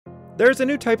There's a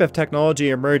new type of technology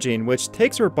emerging which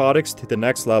takes robotics to the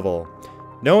next level.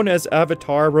 Known as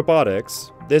avatar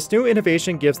robotics, this new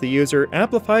innovation gives the user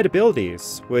amplified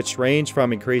abilities, which range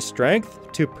from increased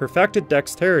strength to perfected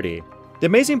dexterity. The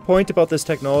amazing point about this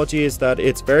technology is that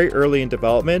it's very early in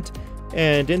development,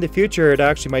 and in the future it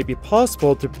actually might be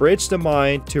possible to bridge the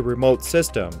mind to remote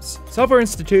systems. Several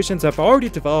institutions have already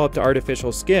developed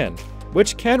artificial skin,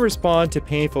 which can respond to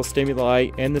painful stimuli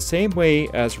in the same way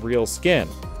as real skin.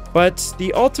 But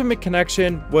the ultimate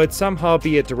connection would somehow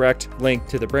be a direct link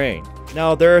to the brain.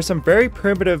 Now, there are some very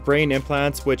primitive brain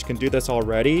implants which can do this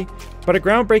already, but a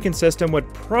groundbreaking system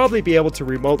would probably be able to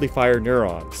remotely fire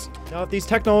neurons. Now, if these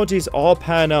technologies all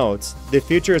pan out, the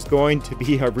future is going to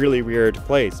be a really weird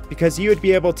place, because you would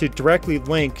be able to directly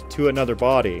link to another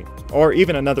body, or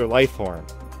even another life form.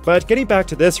 But getting back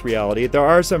to this reality, there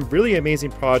are some really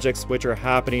amazing projects which are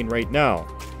happening right now.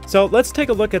 So let's take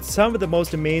a look at some of the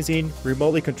most amazing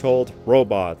remotely controlled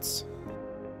robots.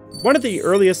 One of the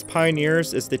earliest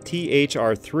pioneers is the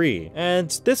THR3, and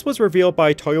this was revealed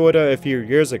by Toyota a few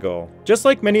years ago. Just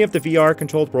like many of the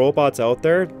VR-controlled robots out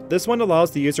there, this one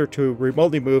allows the user to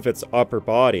remotely move its upper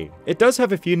body. It does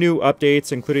have a few new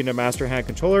updates, including a master hand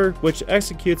controller, which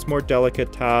executes more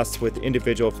delicate tasks with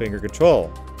individual finger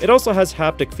control. It also has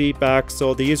haptic feedback,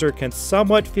 so the user can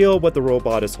somewhat feel what the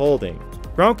robot is holding.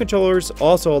 Ground controllers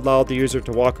also allow the user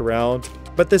to walk around,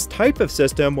 but this type of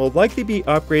system will likely be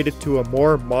upgraded to a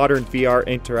more modern VR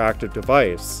interactive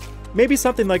device. Maybe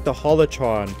something like the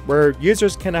Holotron, where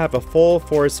users can have a full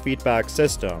force feedback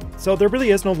system. So there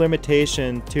really is no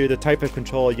limitation to the type of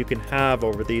control you can have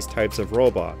over these types of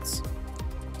robots.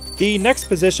 The next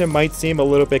position might seem a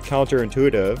little bit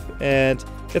counterintuitive, and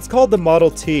it's called the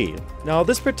Model T. Now,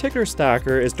 this particular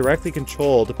stacker is directly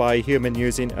controlled by a human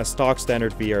using a stock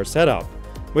standard VR setup,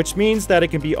 which means that it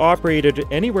can be operated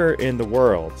anywhere in the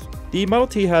world. The Model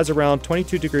T has around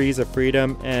 22 degrees of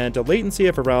freedom and a latency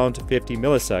of around 50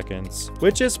 milliseconds,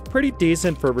 which is pretty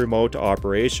decent for remote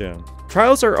operation.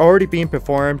 Trials are already being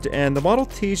performed, and the Model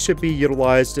T should be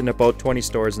utilized in about 20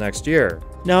 stores next year.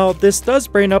 Now, this does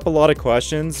bring up a lot of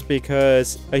questions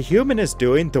because a human is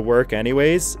doing the work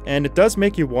anyways, and it does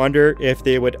make you wonder if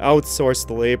they would outsource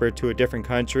the labor to a different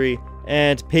country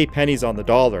and pay pennies on the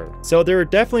dollar. So there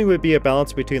definitely would be a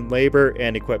balance between labor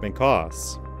and equipment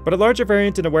costs. But a larger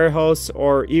variant in a warehouse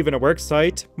or even a work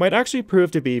site might actually prove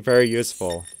to be very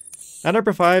useful. At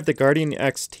number 5, the Guardian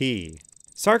XT.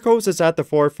 Sarcos is at the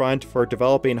forefront for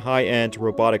developing high-end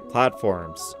robotic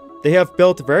platforms. They have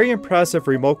built very impressive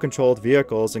remote-controlled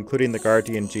vehicles, including the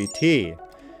Guardian GT.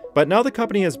 But now the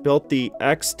company has built the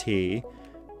XT,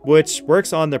 which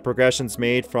works on the progressions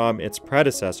made from its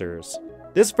predecessors.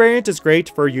 This variant is great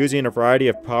for using a variety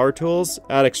of power tools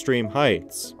at extreme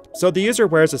heights. So the user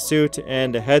wears a suit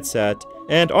and a headset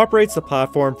and operates the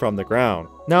platform from the ground.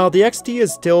 Now, the XT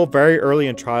is still very early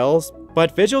in trials,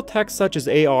 but visual tech such as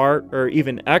AR or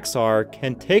even XR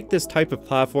can take this type of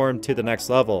platform to the next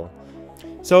level.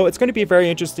 So it's going to be very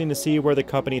interesting to see where the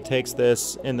company takes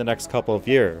this in the next couple of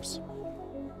years.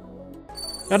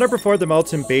 At number 4, the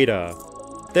Meltant Beta.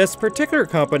 This particular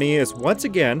company is once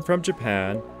again from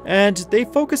Japan, and they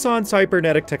focus on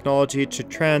cybernetic technology to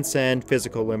transcend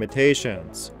physical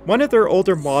limitations. One of their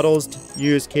older models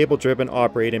used cable-driven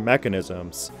operating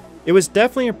mechanisms. It was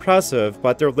definitely impressive,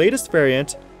 but their latest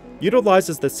variant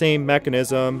utilizes the same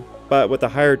mechanism, but with a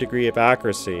higher degree of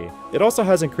accuracy. It also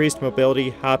has increased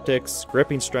mobility, haptics,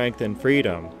 gripping strength, and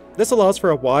freedom. This allows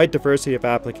for a wide diversity of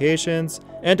applications,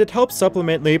 and it helps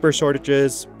supplement labor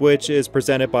shortages, which is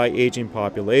presented by aging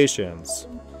populations.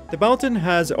 The Meltant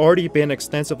has already been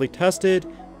extensively tested,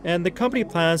 and the company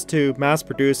plans to mass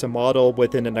produce a model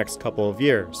within the next couple of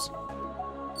years.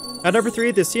 At number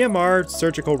 3, the CMR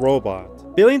surgical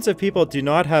robot. Billions of people do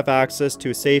not have access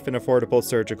to safe and affordable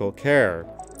surgical care.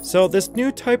 So this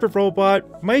new type of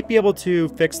robot might be able to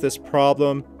fix this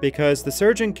problem because the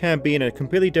surgeon can be in a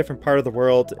completely different part of the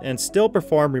world and still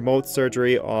perform remote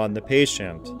surgery on the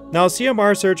patient. Now,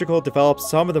 CMR Surgical develops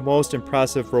some of the most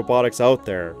impressive robotics out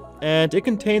there, and it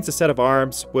contains a set of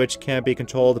arms which can be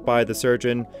controlled by the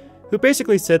surgeon, who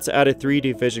basically sits at a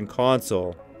 3D vision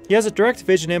console. He has a direct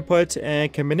vision input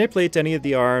and can manipulate any of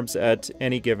the arms at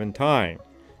any given time.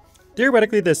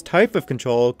 Theoretically, this type of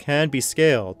control can be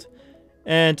scaled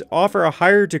and offer a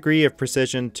higher degree of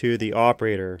precision to the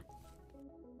operator.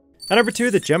 At number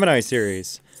 2, the Gemini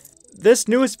series. This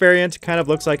newest variant kind of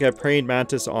looks like a praying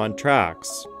mantis on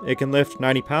tracks. It can lift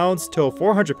 90 pounds to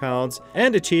 400 pounds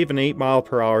and achieve an 8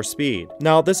 mph speed.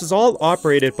 Now, this is all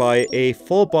operated by a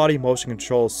full body motion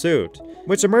control suit,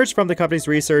 which emerged from the company's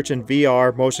research in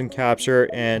VR, motion capture,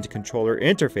 and controller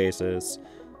interfaces.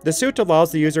 The suit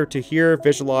allows the user to hear,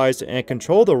 visualize, and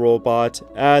control the robot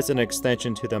as an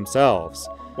extension to themselves.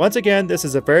 Once again, this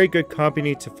is a very good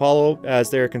company to follow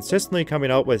as they are consistently coming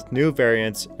out with new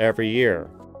variants every year.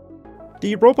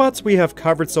 The robots we have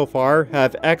covered so far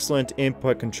have excellent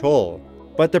input control,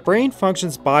 but the brain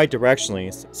functions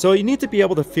bi-directionally, so you need to be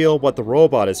able to feel what the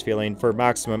robot is feeling for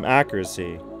maximum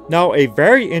accuracy. Now, a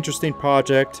very interesting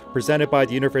project presented by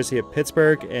the University of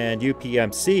Pittsburgh and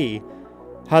UPMC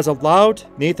has allowed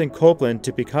Nathan Copeland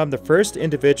to become the first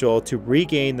individual to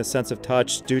regain the sense of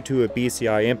touch due to a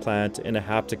BCI implant in a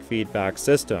haptic feedback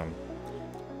system.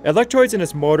 Electrodes in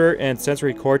his motor and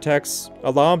sensory cortex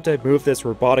allow him to move this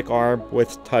robotic arm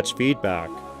with touch feedback,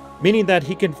 meaning that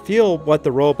he can feel what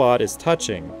the robot is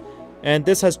touching, and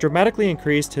this has dramatically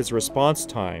increased his response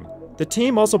time. The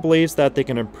team also believes that they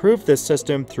can improve this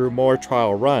system through more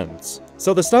trial runs.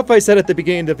 So the stuff I said at the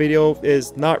beginning of the video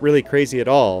is not really crazy at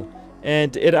all,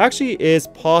 and it actually is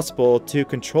possible to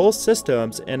control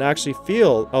systems and actually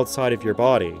feel outside of your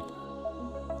body.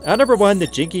 At number 1, the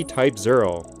Jinki Type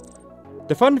 0.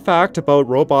 The fun fact about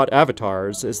robot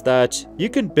avatars is that you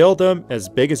can build them as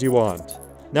big as you want.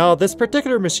 Now, this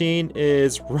particular machine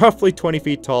is roughly 20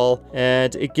 feet tall,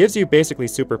 and it gives you basically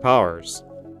superpowers.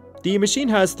 The machine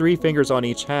has 3 fingers on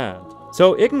each hand,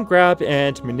 so it can grab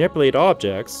and manipulate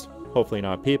objects, hopefully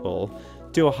not people,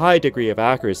 to a high degree of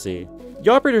accuracy.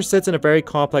 The operator sits in a very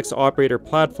complex operator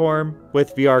platform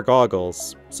with VR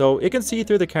goggles, so it can see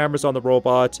through the cameras on the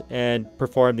robot and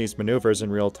perform these maneuvers in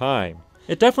real time.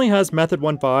 It definitely has Method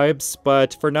 1 vibes,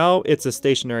 but for now it's a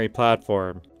stationary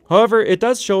platform. However, it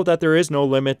does show that there is no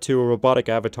limit to robotic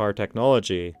avatar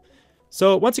technology.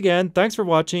 So once again, thanks for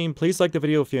watching, please like the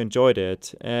video if you enjoyed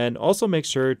it, and also make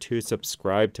sure to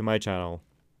subscribe to my channel.